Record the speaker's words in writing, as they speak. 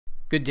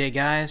Good day,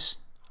 guys.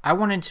 I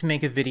wanted to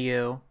make a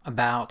video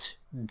about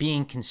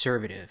being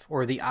conservative,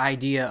 or the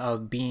idea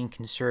of being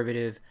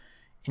conservative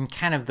in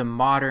kind of the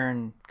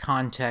modern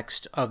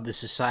context of the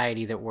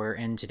society that we're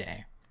in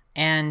today.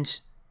 And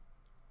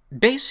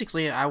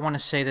basically, I want to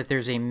say that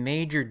there's a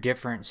major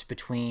difference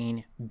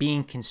between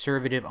being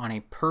conservative on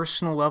a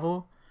personal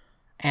level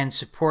and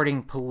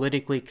supporting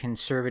politically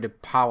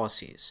conservative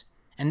policies.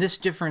 And this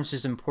difference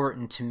is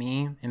important to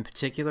me in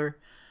particular,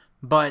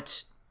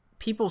 but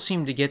people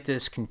seem to get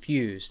this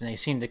confused, and they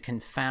seem to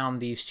confound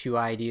these two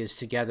ideas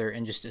together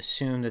and just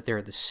assume that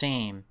they're the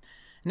same.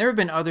 And there have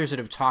been others that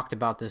have talked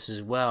about this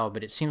as well,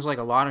 but it seems like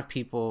a lot of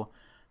people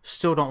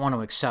still don't want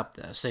to accept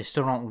this. They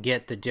still don't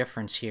get the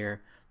difference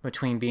here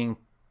between being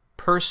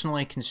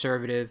personally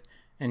conservative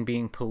and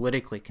being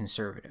politically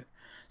conservative.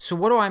 So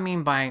what do I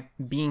mean by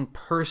being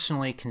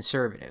personally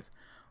conservative?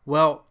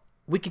 Well,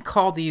 we could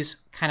call these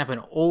kind of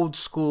an old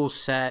school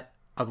set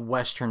of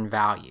Western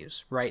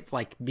values, right?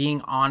 Like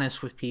being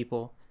honest with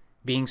people,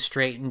 being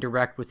straight and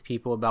direct with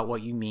people about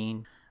what you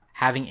mean,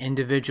 having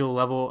individual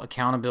level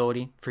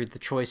accountability for the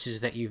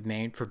choices that you've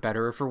made, for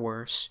better or for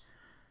worse,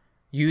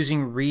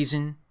 using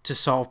reason to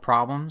solve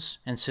problems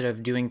instead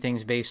of doing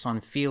things based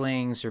on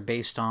feelings or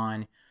based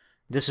on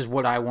this is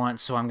what I want,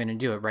 so I'm going to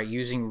do it, right?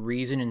 Using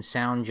reason and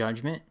sound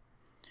judgment,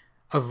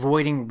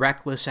 avoiding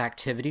reckless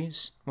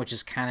activities, which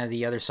is kind of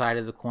the other side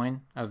of the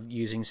coin of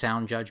using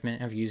sound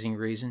judgment, of using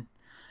reason,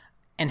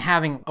 and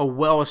having a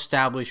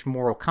well-established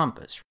moral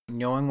compass,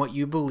 knowing what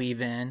you believe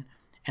in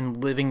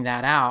and living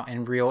that out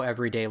in real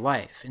everyday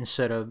life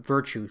instead of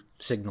virtue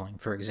signaling,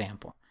 for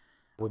example,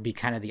 would be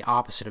kind of the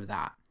opposite of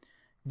that.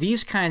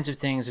 These kinds of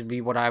things would be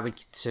what I would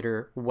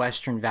consider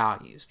Western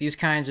values. These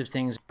kinds of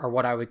things are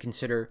what I would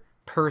consider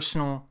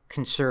personal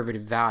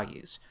conservative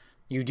values.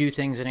 You do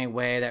things in a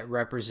way that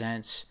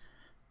represents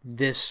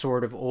this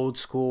sort of old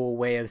school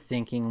way of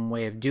thinking and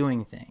way of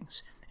doing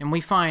things. And we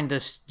find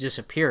this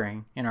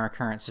disappearing in our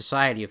current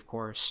society, of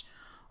course,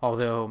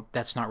 although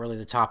that's not really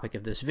the topic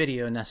of this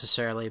video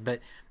necessarily, but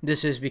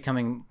this is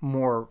becoming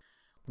more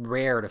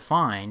rare to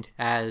find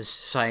as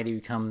society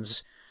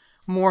becomes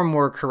more and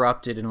more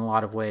corrupted in a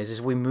lot of ways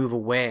as we move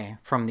away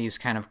from these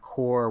kind of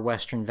core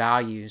Western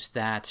values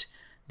that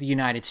the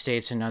United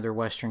States and other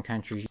Western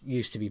countries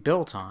used to be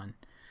built on.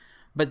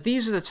 But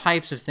these are the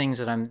types of things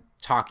that I'm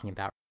talking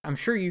about. I'm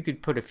sure you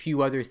could put a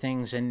few other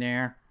things in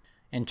there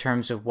in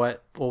terms of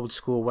what old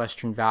school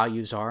Western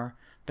values are,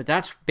 but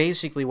that's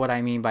basically what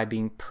I mean by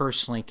being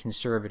personally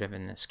conservative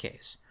in this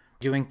case.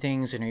 Doing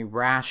things in a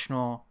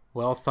rational,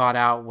 well thought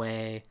out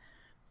way,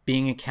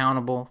 being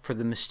accountable for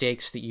the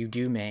mistakes that you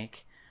do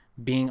make,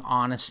 being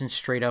honest and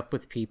straight up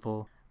with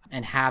people,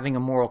 and having a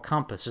moral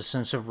compass, a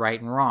sense of right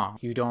and wrong.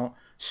 You don't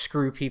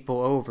screw people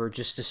over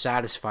just to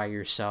satisfy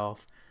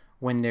yourself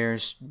when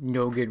there's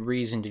no good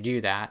reason to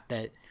do that,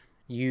 that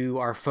you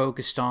are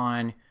focused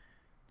on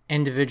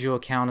individual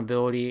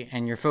accountability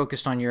and you're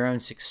focused on your own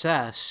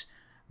success,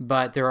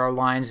 but there are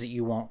lines that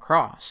you won't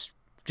cross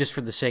just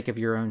for the sake of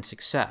your own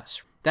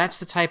success. That's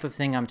the type of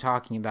thing I'm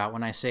talking about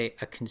when I say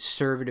a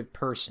conservative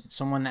person,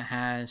 someone that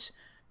has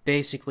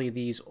basically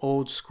these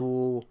old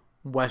school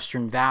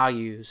Western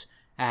values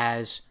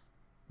as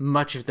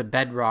much of the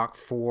bedrock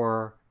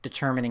for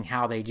determining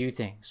how they do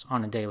things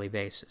on a daily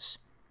basis.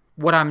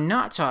 What I'm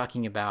not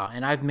talking about,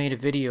 and I've made a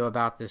video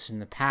about this in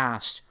the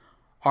past,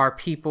 are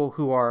people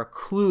who are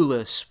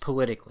clueless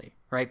politically,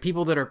 right?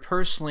 People that are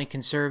personally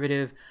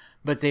conservative,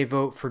 but they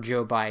vote for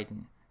Joe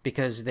Biden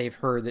because they've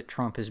heard that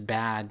Trump is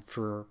bad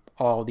for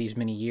all these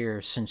many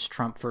years since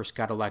Trump first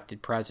got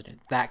elected president,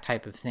 that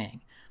type of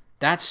thing.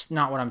 That's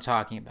not what I'm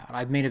talking about.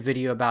 I've made a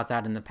video about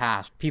that in the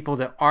past. People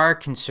that are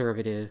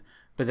conservative,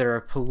 but that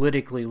are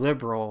politically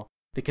liberal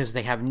because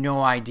they have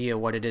no idea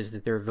what it is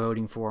that they're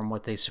voting for and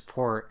what they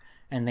support,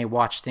 and they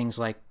watch things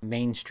like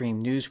mainstream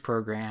news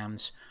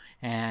programs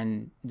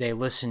and they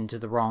listen to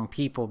the wrong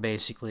people,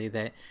 basically,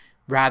 that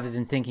rather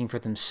than thinking for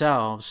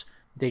themselves,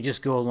 they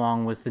just go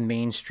along with the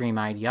mainstream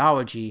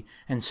ideology,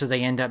 and so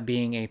they end up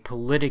being a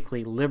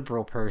politically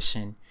liberal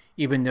person,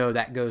 even though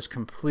that goes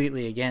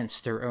completely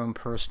against their own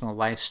personal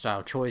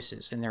lifestyle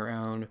choices and their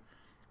own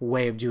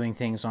way of doing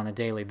things on a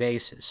daily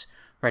basis,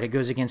 right? It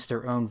goes against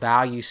their own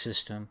value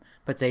system,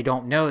 but they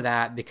don't know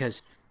that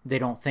because they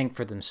don't think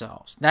for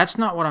themselves. That's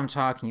not what I'm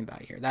talking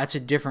about here. That's a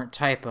different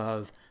type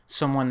of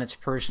someone that's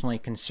personally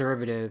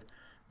conservative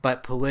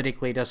but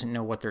politically doesn't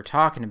know what they're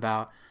talking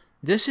about.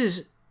 This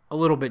is a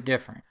little bit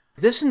different.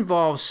 This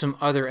involves some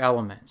other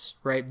elements,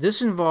 right?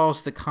 This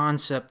involves the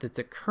concept that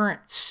the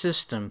current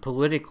system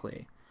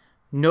politically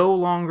no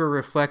longer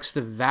reflects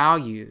the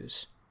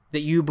values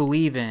that you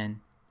believe in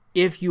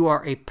if you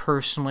are a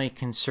personally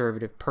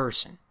conservative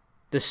person.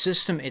 The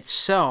system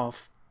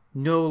itself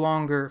no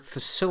longer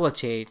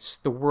facilitates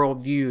the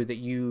worldview that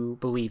you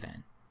believe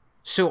in.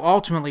 So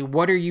ultimately,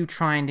 what are you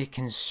trying to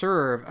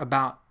conserve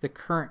about the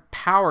current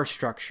power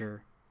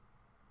structure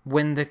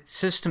when the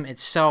system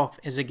itself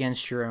is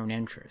against your own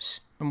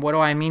interests? And what do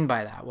I mean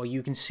by that? Well,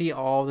 you can see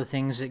all the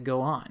things that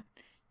go on.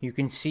 You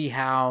can see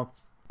how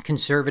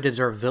conservatives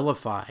are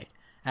vilified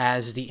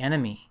as the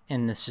enemy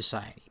in this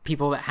society.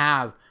 People that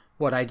have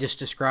what I just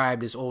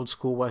described as old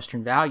school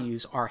Western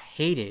values are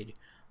hated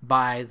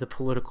by the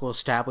political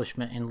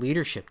establishment and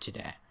leadership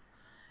today.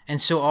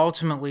 And so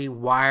ultimately,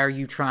 why are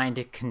you trying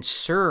to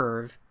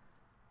conserve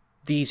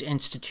these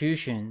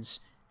institutions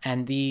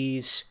and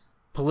these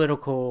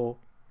political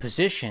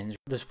positions,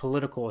 this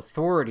political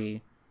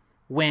authority,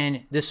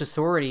 when this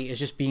authority is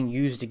just being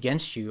used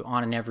against you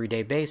on an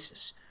everyday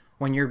basis,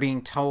 when you're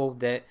being told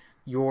that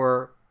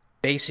you're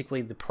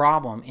basically the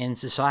problem in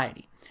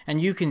society? And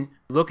you can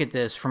look at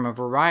this from a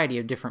variety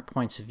of different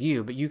points of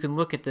view, but you can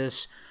look at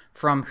this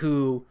from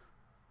who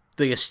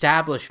the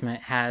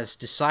establishment has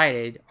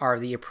decided are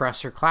the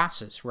oppressor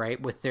classes, right?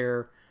 With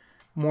their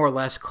more or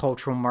less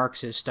cultural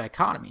Marxist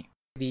dichotomy.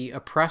 The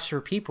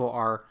oppressor people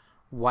are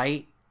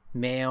white,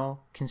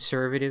 male,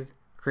 conservative,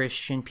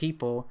 Christian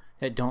people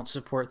that don't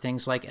support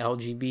things like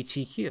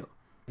LGBTQ.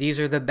 These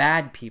are the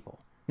bad people.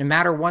 No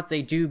matter what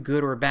they do,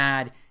 good or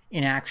bad,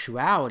 in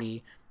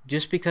actuality,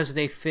 just because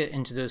they fit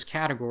into those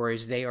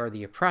categories, they are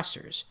the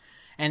oppressors.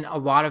 And a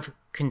lot of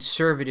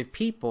conservative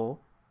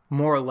people,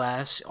 more or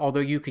less,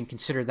 although you can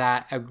consider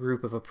that a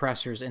group of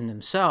oppressors in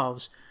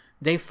themselves,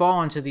 they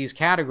fall into these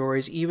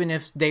categories even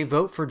if they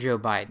vote for Joe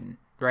Biden,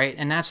 right?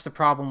 And that's the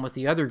problem with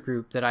the other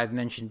group that I've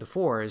mentioned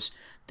before, is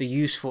the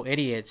useful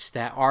idiots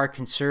that are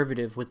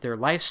conservative with their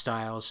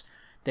lifestyles.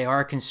 They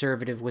are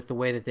conservative with the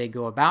way that they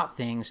go about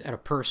things at a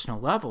personal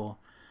level,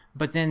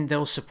 but then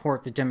they'll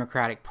support the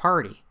Democratic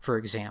Party, for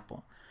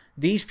example.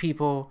 These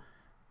people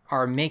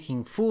are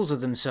making fools of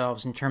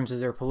themselves in terms of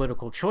their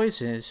political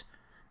choices,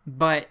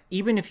 but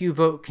even if you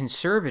vote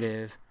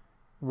conservative,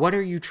 what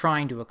are you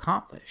trying to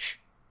accomplish?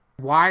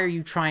 Why are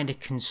you trying to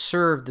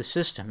conserve the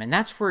system? And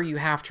that's where you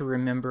have to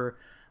remember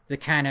the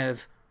kind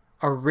of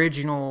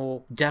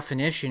original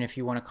definition, if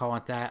you want to call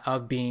it that,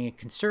 of being a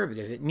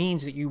conservative. It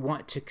means that you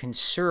want to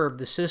conserve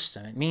the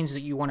system. It means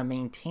that you want to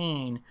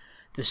maintain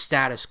the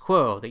status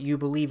quo, that you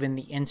believe in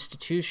the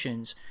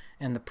institutions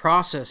and the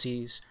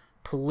processes,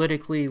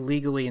 politically,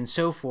 legally, and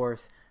so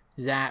forth,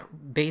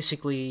 that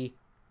basically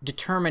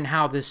determine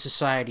how this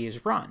society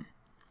is run.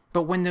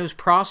 But when those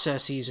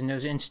processes and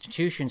those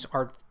institutions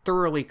are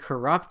thoroughly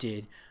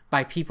corrupted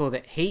by people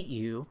that hate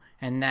you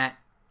and that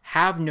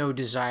have no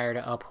desire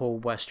to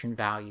uphold Western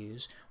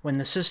values, when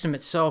the system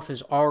itself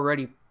is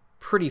already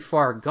pretty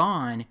far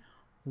gone,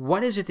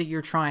 what is it that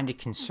you're trying to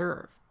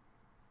conserve?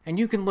 And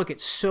you can look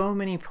at so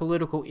many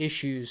political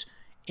issues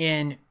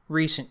in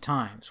recent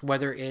times,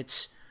 whether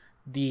it's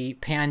the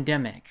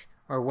pandemic,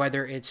 or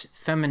whether it's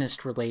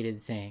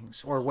feminist-related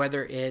things, or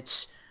whether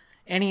it's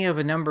any of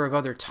a number of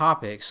other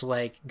topics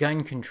like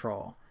gun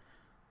control.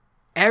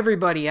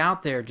 Everybody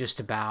out there just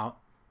about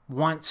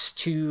wants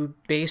to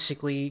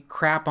basically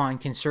crap on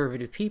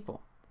conservative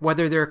people,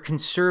 whether they're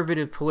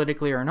conservative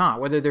politically or not,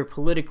 whether they're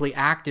politically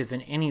active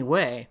in any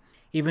way,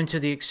 even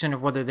to the extent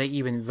of whether they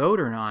even vote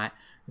or not.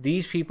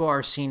 These people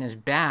are seen as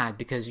bad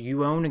because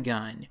you own a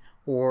gun,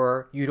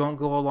 or you don't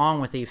go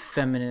along with a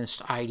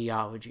feminist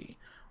ideology,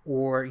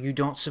 or you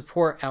don't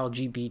support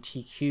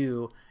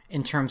LGBTQ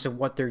in terms of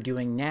what they're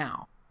doing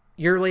now.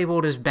 You're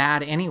labeled as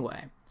bad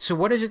anyway. So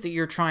what is it that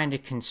you're trying to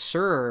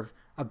conserve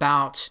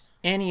about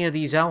any of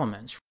these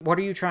elements? What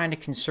are you trying to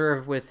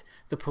conserve with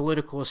the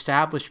political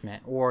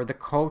establishment or the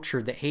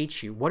culture that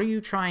hates you? What are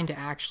you trying to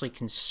actually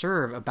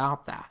conserve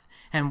about that?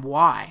 And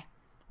why?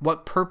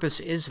 What purpose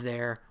is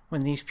there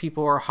when these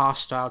people are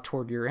hostile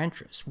toward your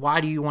interests? Why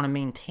do you want to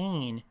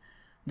maintain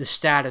the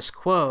status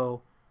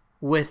quo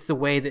with the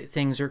way that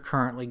things are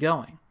currently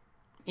going?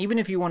 Even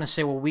if you want to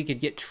say, well, we could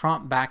get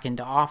Trump back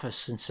into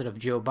office instead of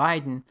Joe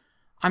Biden,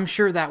 I'm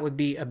sure that would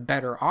be a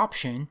better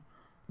option,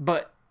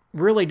 but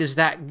really, does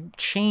that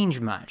change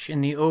much in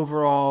the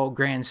overall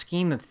grand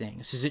scheme of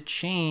things? Does it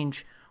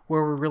change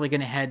where we're really going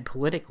to head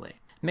politically?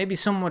 Maybe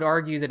some would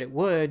argue that it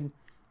would,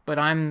 but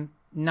I'm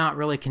not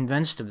really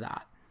convinced of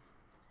that.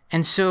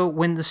 And so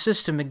when the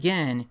system,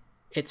 again,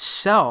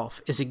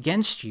 itself is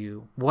against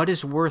you, what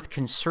is worth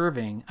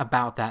conserving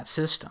about that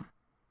system?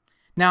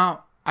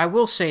 Now, I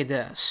will say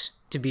this,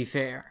 to be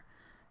fair.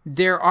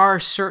 There are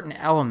certain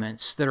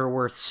elements that are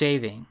worth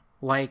saving,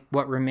 like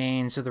what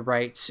remains of the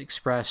rights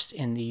expressed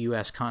in the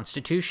U.S.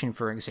 Constitution,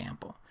 for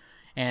example.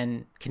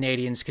 And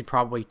Canadians could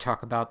probably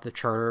talk about the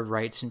Charter of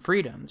Rights and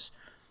Freedoms.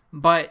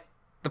 But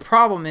the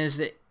problem is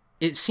that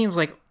it seems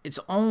like it's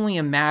only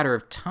a matter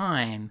of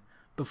time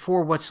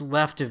before what's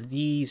left of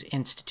these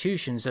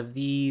institutions, of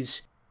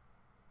these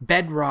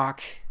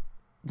bedrock,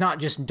 not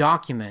just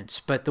documents,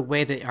 but the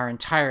way that our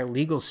entire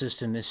legal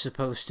system is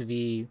supposed to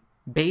be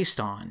based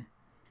on.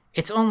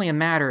 It's only a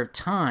matter of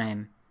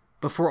time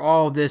before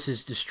all of this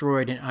is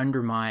destroyed and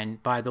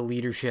undermined by the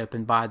leadership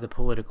and by the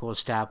political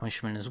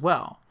establishment as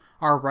well.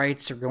 Our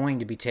rights are going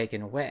to be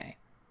taken away.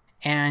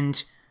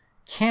 And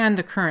can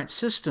the current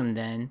system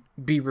then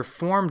be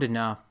reformed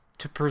enough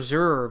to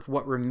preserve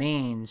what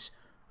remains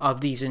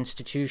of these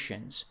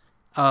institutions,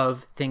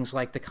 of things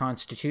like the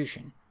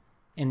Constitution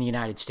in the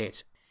United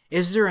States?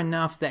 Is there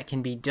enough that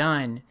can be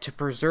done to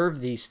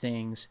preserve these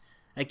things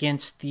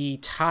against the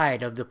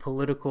tide of the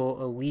political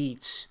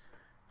elites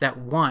that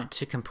want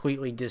to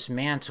completely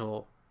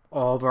dismantle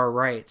all of our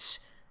rights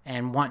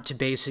and want to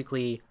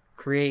basically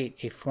create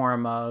a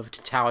form of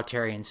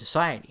totalitarian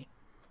society?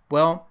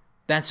 Well,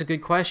 that's a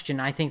good question.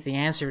 I think the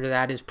answer to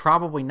that is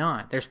probably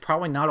not. There's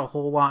probably not a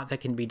whole lot that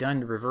can be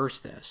done to reverse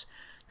this.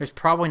 There's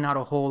probably not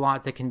a whole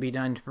lot that can be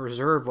done to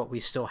preserve what we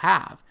still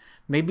have.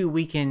 Maybe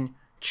we can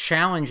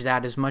challenge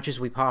that as much as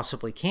we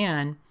possibly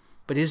can,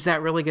 but is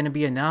that really going to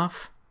be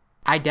enough?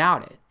 I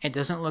doubt it. It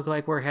doesn't look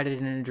like we're headed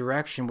in a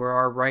direction where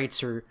our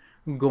rights are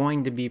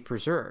going to be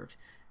preserved.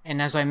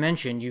 And as I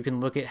mentioned, you can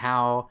look at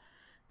how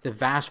the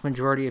vast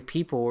majority of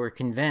people were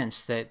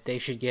convinced that they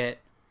should get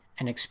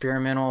an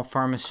experimental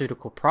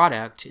pharmaceutical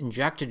product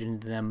injected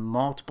into them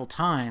multiple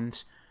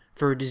times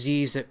for a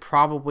disease that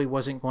probably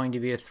wasn't going to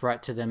be a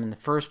threat to them in the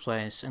first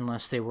place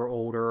unless they were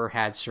older or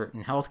had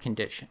certain health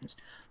conditions.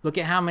 Look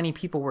at how many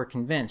people were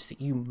convinced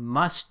that you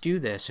must do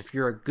this if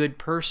you're a good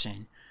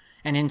person.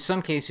 And in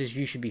some cases,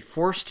 you should be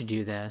forced to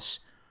do this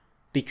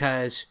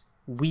because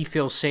we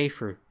feel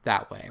safer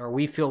that way, or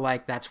we feel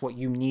like that's what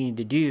you need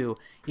to do,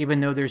 even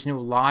though there's no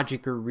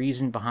logic or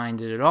reason behind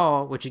it at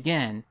all, which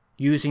again,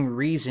 using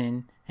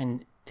reason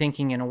and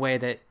thinking in a way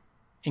that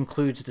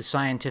includes the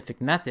scientific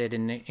method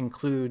and it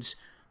includes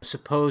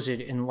supposed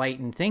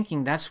enlightened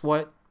thinking, that's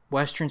what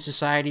Western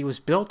society was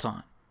built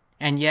on.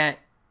 And yet,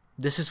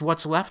 this is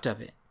what's left of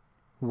it.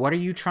 What are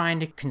you trying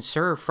to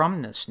conserve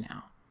from this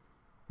now,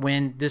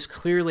 when this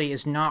clearly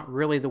is not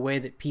really the way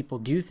that people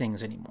do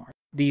things anymore?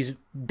 These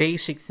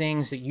basic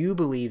things that you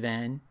believe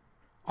in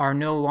are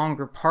no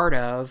longer part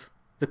of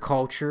the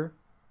culture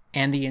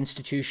and the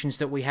institutions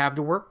that we have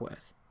to work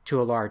with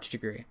to a large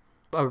degree.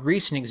 A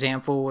recent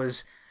example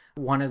was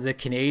one of the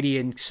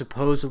Canadian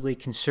supposedly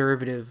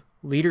conservative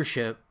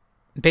leadership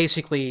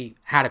basically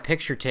had a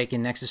picture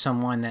taken next to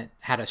someone that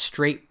had a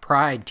straight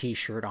pride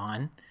t-shirt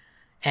on,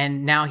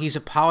 and now he's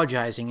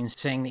apologizing and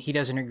saying that he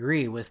doesn't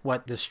agree with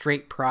what the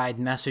straight pride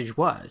message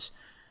was.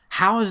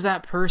 How is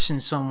that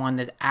person someone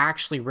that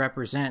actually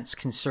represents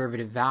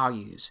conservative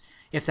values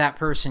if that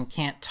person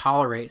can't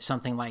tolerate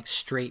something like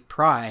straight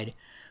pride,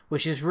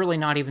 which is really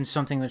not even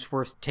something that's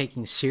worth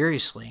taking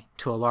seriously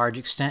to a large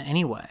extent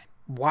anyway?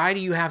 Why do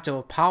you have to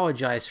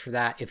apologize for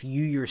that if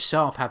you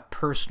yourself have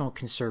personal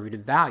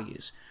conservative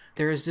values?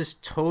 There is this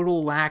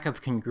total lack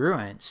of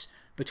congruence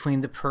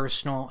between the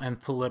personal and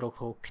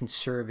political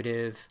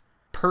conservative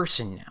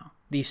person now.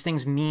 These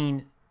things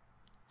mean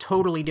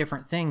totally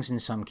different things in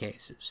some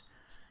cases.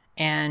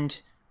 And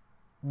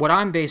what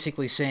I'm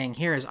basically saying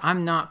here is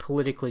I'm not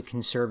politically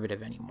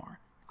conservative anymore.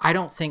 I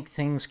don't think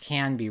things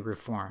can be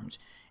reformed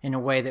in a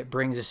way that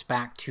brings us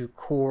back to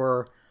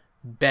core,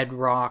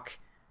 bedrock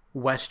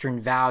Western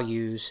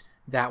values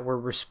that were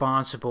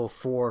responsible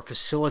for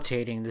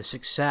facilitating the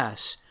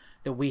success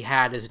that we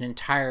had as an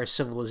entire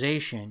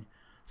civilization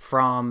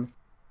from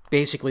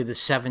basically the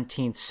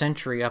 17th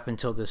century up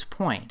until this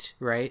point,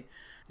 right?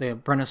 The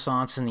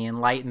Renaissance and the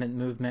Enlightenment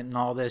movement and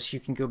all this, you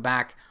can go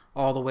back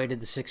all the way to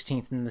the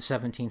 16th and the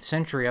 17th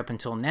century up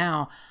until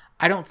now.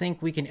 I don't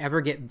think we can ever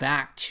get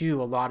back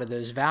to a lot of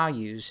those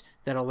values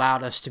that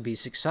allowed us to be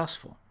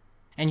successful.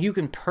 And you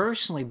can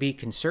personally be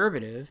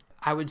conservative.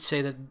 I would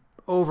say that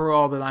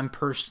overall that I'm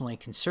personally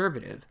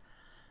conservative.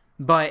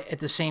 But at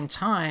the same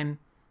time,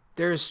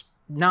 there's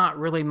not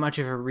really much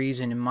of a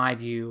reason, in my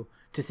view,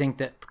 to think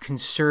that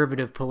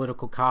conservative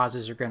political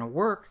causes are going to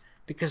work,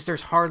 because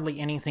there's hardly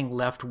anything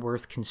left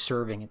worth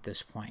conserving at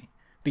this point,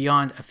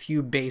 beyond a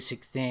few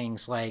basic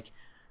things like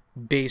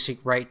basic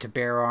right to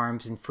bear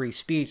arms and free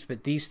speech,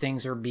 but these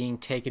things are being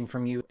taken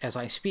from you as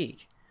I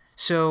speak.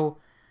 So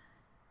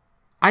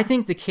I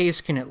think the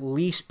case can at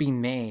least be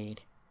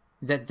made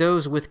that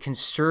those with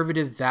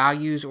conservative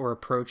values or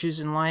approaches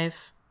in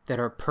life, that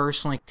are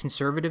personally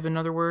conservative, in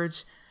other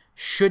words,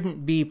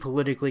 shouldn't be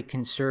politically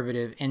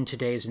conservative in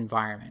today's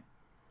environment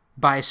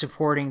by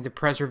supporting the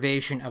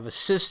preservation of a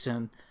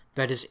system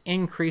that is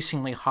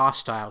increasingly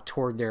hostile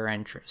toward their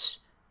interests.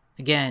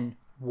 Again,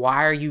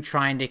 why are you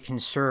trying to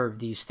conserve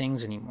these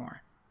things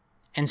anymore?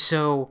 And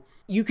so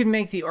you can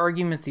make the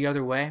argument the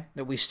other way,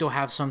 that we still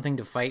have something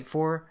to fight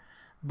for,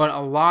 but a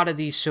lot of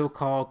these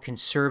so-called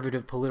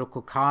conservative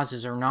political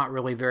causes are not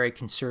really very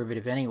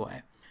conservative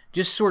anyway.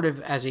 Just sort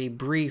of as a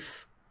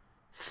brief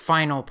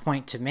final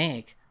point to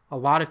make, a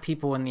lot of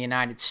people in the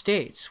United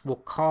States will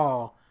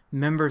call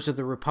members of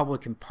the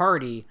Republican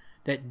Party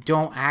that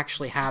don't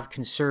actually have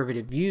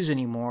conservative views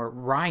anymore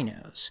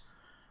rhinos.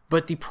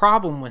 But the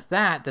problem with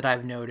that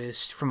I've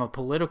noticed from a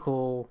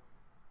political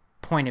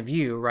point of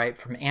view, right,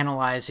 from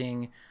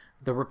analyzing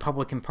the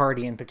Republican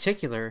Party in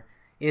particular,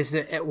 is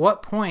that at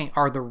what point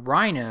are the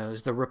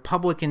rhinos, the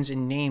Republicans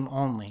in name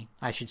only,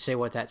 I should say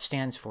what that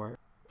stands for,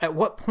 at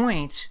what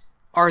point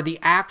are the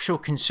actual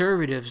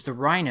conservatives the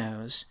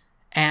rhinos,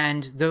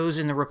 and those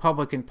in the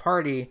Republican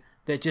Party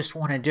that just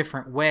want a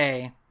different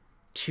way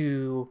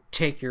to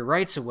take your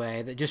rights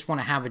away, that just want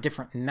to have a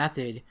different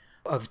method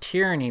of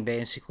tyranny,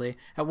 basically?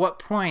 At what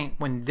point,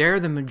 when they're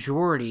the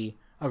majority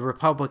of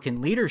Republican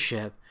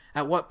leadership,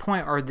 at what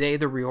point are they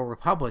the real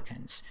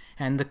Republicans?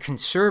 And the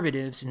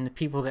conservatives and the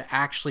people that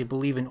actually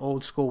believe in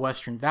old school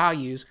Western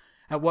values,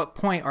 At what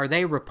point are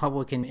they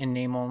Republican in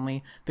name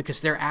only because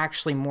they're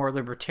actually more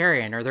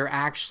libertarian, or they're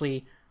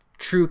actually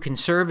true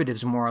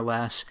conservatives more or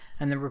less,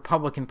 and the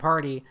Republican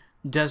Party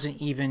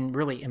doesn't even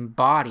really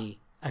embody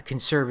a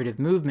conservative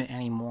movement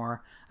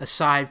anymore,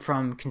 aside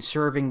from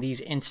conserving these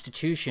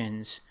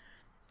institutions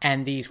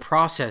and these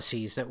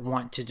processes that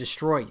want to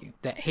destroy you,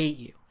 that hate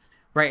you,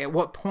 right? At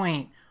what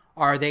point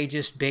are they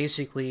just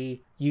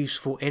basically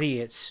useful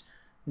idiots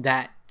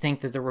that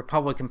think that the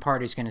Republican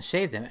Party is going to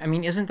save them? I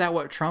mean, isn't that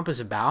what Trump is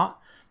about?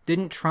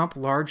 Didn't Trump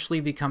largely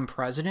become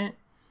president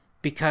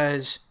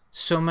because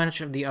so much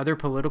of the other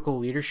political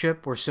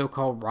leadership were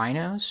so-called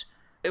rhinos?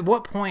 At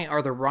what point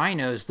are the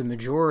rhinos the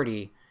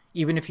majority,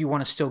 even if you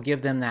want to still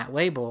give them that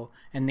label,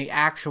 and the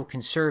actual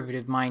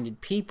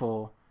conservative-minded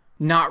people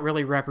not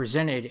really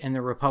represented in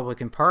the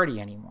Republican Party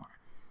anymore?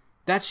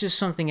 That's just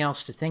something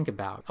else to think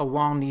about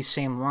along these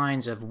same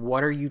lines of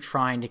what are you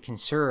trying to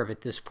conserve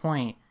at this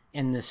point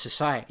in this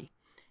society.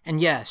 And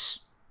yes,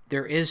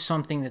 there is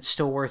something that's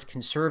still worth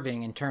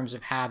conserving in terms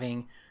of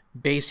having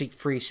basic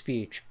free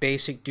speech,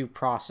 basic due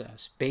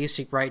process,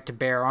 basic right to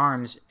bear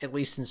arms, at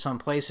least in some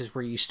places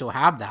where you still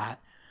have that.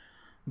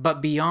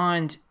 But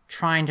beyond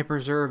trying to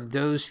preserve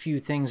those few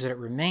things that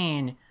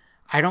remain,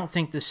 I don't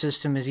think the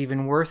system is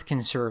even worth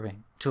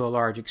conserving to a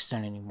large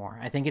extent anymore.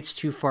 I think it's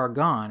too far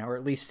gone, or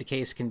at least the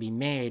case can be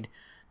made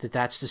that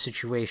that's the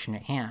situation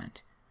at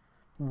hand.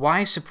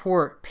 Why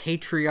support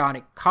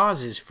patriotic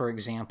causes, for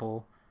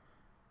example,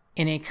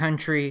 in a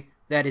country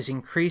that is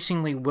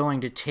increasingly willing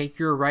to take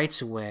your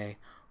rights away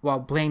while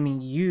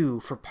blaming you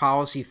for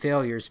policy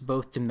failures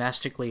both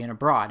domestically and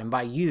abroad? And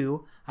by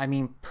you, I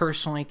mean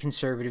personally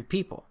conservative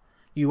people.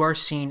 You are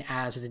seen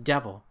as the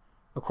devil,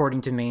 according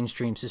to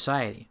mainstream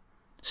society.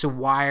 So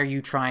why are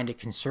you trying to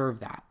conserve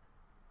that?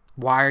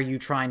 Why are you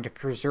trying to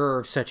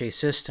preserve such a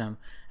system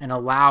and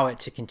allow it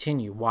to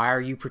continue? Why are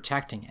you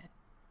protecting it?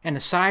 And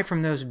aside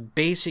from those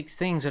basic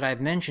things that I've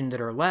mentioned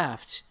that are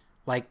left,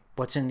 like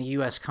what's in the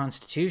U.S.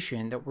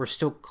 Constitution that we're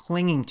still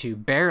clinging to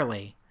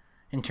barely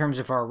in terms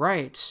of our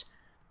rights,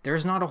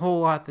 there's not a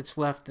whole lot that's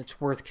left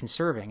that's worth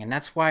conserving. And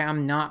that's why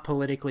I'm not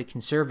politically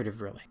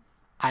conservative, really.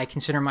 I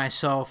consider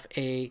myself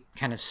a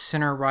kind of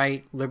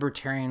center-right,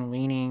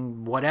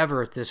 libertarian-leaning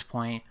whatever at this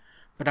point,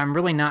 but I'm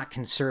really not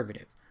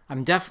conservative.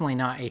 I'm definitely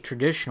not a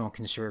traditional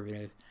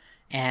conservative.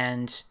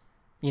 And,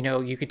 you know,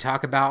 you could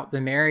talk about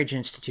the marriage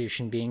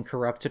institution being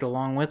corrupted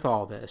along with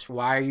all this.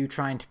 Why are you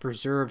trying to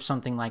preserve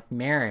something like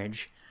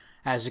marriage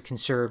as a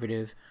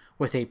conservative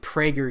with a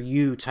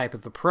PragerU type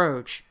of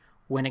approach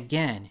when,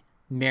 again,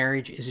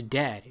 marriage is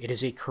dead? It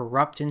is a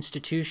corrupt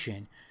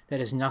institution that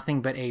is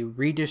nothing but a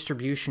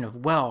redistribution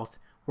of wealth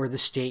where the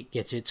state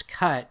gets its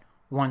cut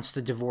once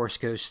the divorce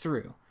goes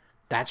through.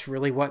 That's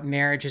really what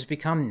marriage has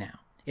become now.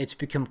 It's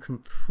become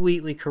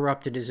completely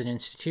corrupted as an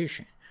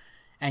institution.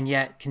 And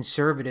yet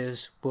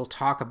conservatives will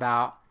talk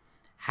about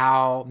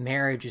how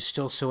marriage is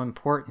still so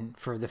important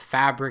for the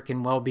fabric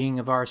and well-being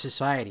of our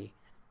society.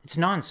 It's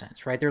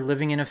nonsense, right? They're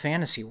living in a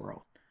fantasy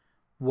world.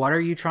 What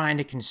are you trying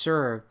to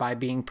conserve by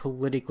being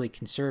politically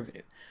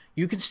conservative?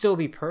 You can still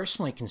be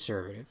personally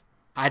conservative.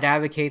 I'd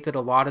advocate that a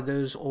lot of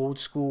those old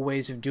school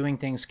ways of doing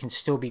things can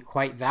still be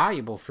quite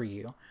valuable for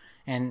you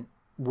and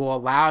will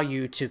allow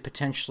you to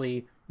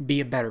potentially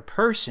be a better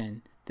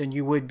person than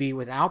you would be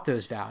without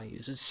those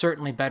values. It's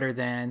certainly better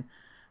than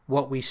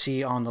what we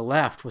see on the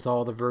left with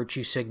all the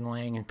virtue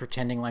signaling and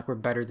pretending like we're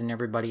better than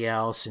everybody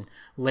else and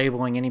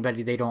labeling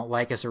anybody they don't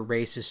like as a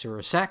racist or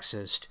a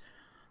sexist.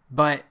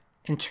 But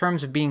in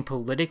terms of being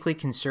politically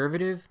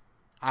conservative,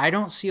 I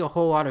don't see a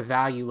whole lot of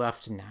value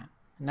left in that.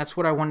 And that's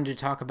what I wanted to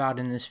talk about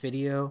in this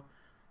video.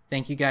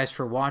 Thank you guys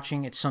for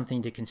watching. It's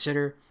something to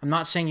consider. I'm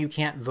not saying you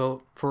can't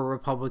vote for a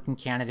Republican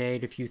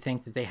candidate if you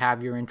think that they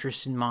have your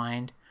interests in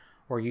mind,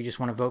 or you just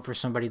want to vote for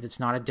somebody that's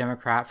not a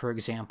Democrat, for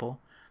example.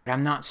 But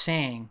I'm not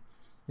saying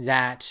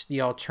that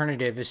the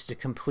alternative is to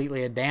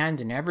completely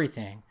abandon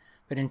everything.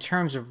 But in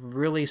terms of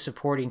really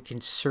supporting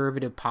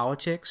conservative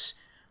politics,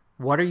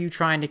 what are you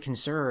trying to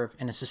conserve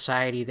in a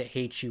society that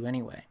hates you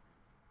anyway?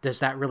 Does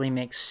that really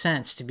make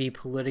sense to be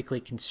politically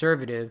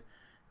conservative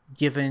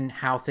given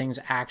how things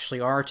actually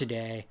are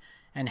today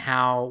and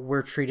how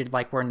we're treated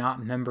like we're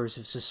not members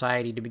of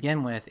society to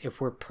begin with if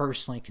we're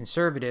personally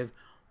conservative?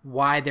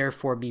 Why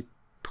therefore be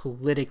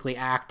politically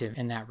active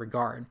in that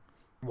regard?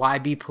 Why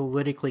be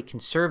politically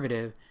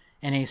conservative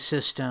in a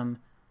system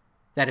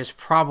that is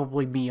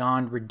probably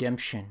beyond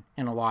redemption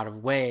in a lot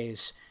of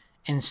ways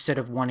instead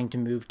of wanting to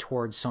move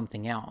towards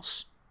something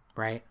else,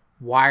 right?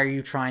 Why are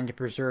you trying to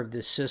preserve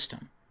this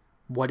system?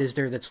 What is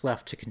there that's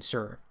left to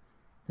conserve?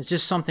 It's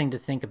just something to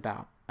think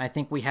about. I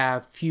think we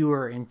have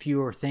fewer and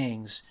fewer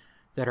things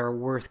that are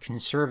worth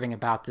conserving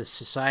about this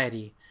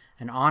society.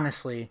 And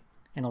honestly,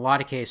 in a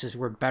lot of cases,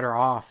 we're better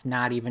off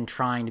not even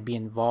trying to be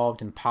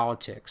involved in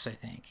politics, I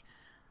think.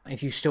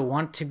 If you still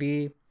want to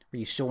be, or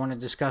you still want to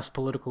discuss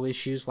political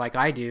issues like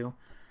I do,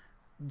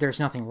 there's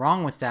nothing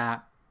wrong with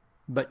that.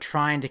 But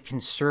trying to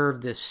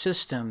conserve this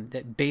system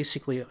that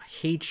basically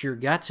hates your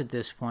guts at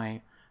this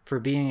point for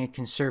being a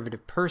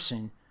conservative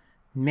person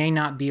may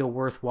not be a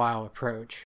worthwhile approach.